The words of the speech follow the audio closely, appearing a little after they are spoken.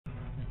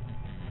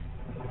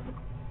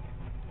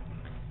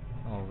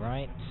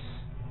right.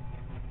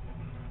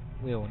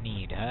 We'll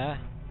need her.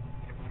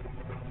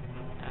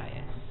 Ah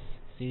yes.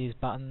 See these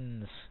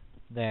buttons?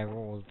 They're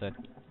all the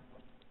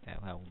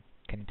well,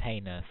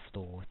 container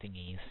floor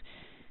thingies.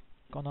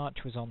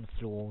 Gonarch was on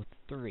floor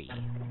 3,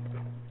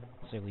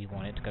 so we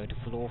wanted to go to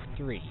floor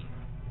 3.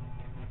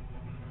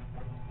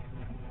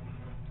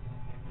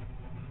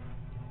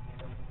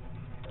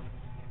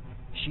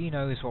 She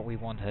knows what we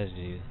want her to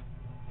do.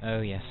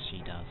 Oh yes, she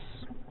does.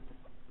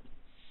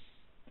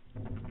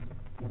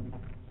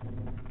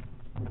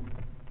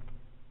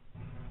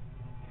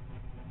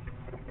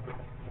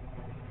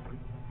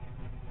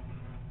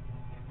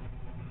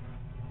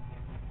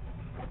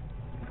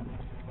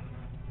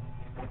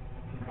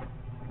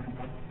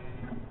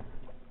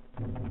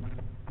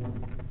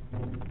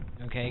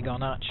 Okay,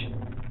 Gonarch.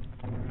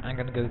 I'm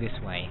gonna go this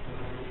way.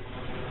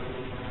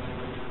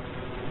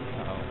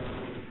 Uh-oh.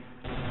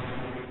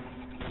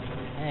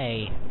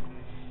 Hey!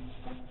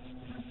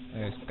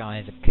 Those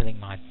guys are killing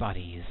my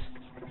buddies.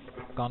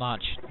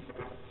 Gonarch,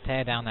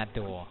 tear down that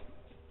door.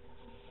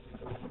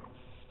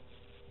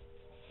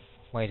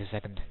 Wait a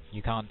second.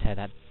 You can't tear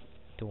that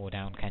door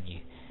down, can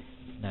you?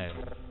 No.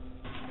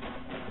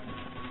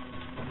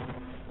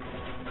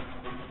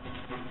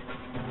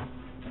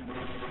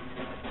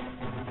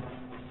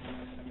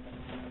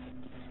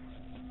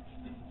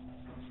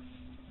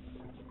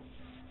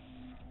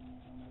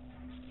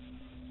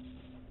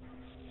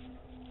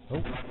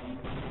 Oh.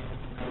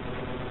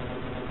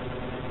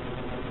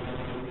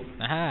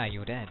 Aha,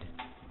 you're dead.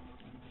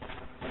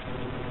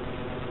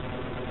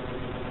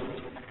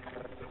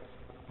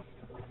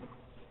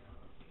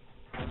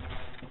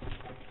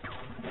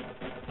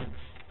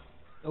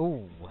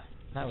 Oh,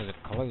 that was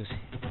a close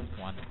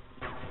one.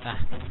 Ah,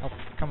 oh,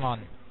 come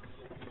on.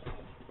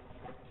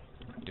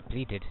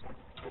 Depleted.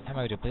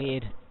 Ammo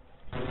depleted.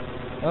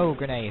 Oh,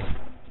 grenade.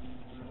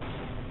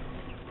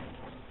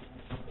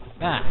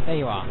 Ah, there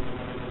you are.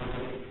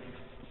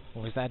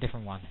 Or was that a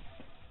different one?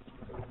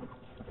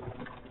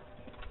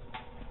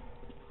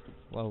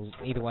 Well,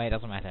 either way, it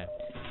doesn't matter.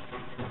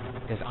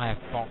 Because I have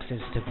boxes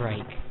to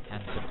break,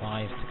 and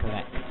supplies to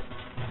collect,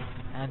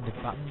 and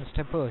buttons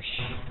to push.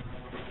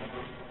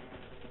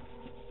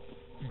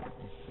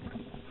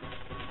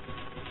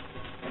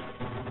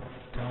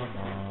 Come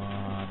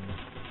on.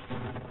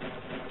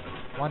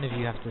 One of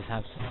you has to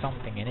have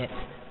something in it.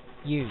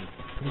 You,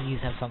 please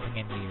have something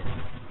in you.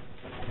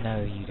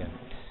 No, you don't.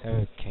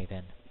 Okay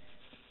then.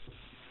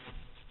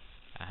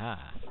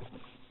 Aha.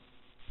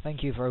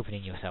 Thank you for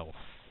opening yourself.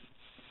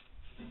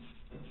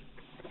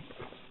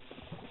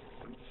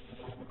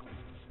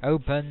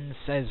 Open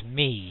says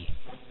me.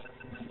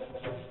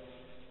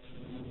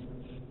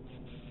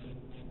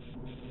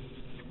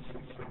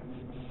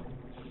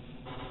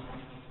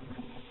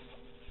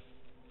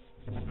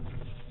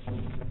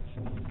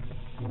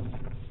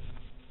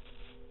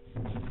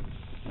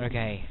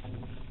 Okay.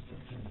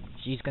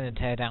 She's going to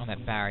tear down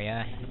that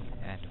barrier,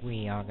 and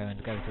we are going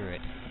to go through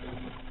it.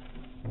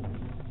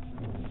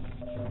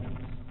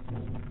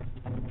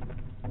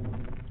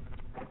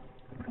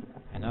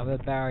 Another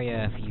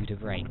barrier for you to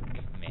break,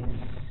 miss.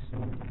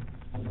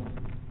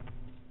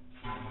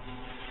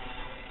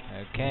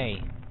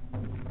 Okay.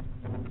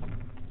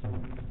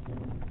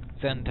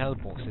 Certain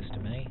teleport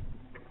system, eh?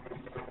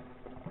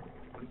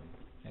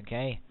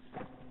 Okay.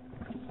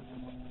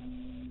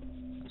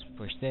 Let's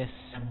push this.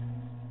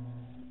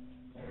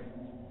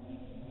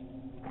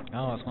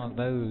 Oh, it's one of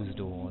those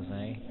doors,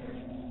 eh?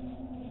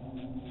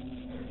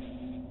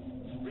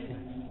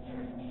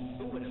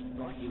 Who would have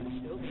thought you would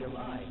still be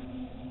alive?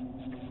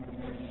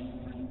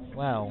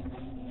 Well.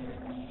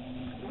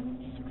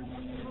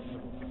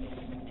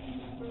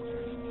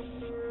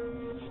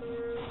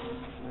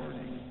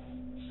 Warning.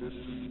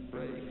 System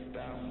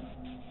breakdown.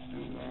 Do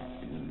not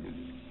use.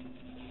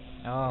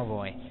 Oh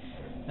boy.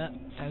 That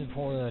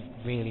teleporter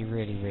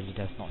really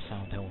does not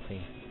sound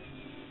healthy.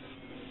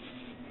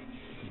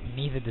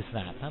 Neither does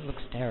that. That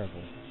looks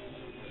terrible.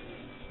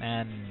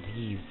 And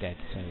he's dead,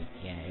 so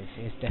yeah,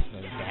 it's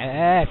definitely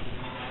dead.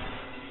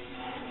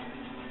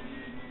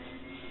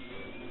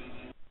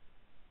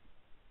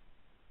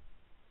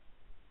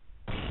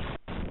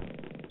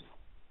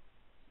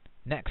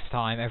 Next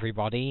time,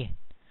 everybody,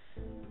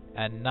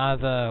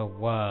 another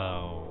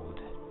world.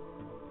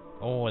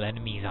 All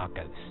enemies are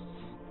ghosts,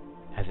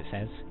 as it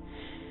says.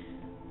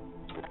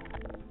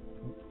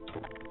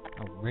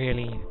 Oh,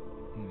 really?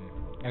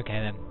 Okay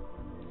then.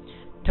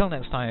 Till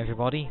next time,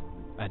 everybody,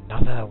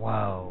 another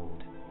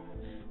world.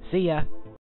 See ya!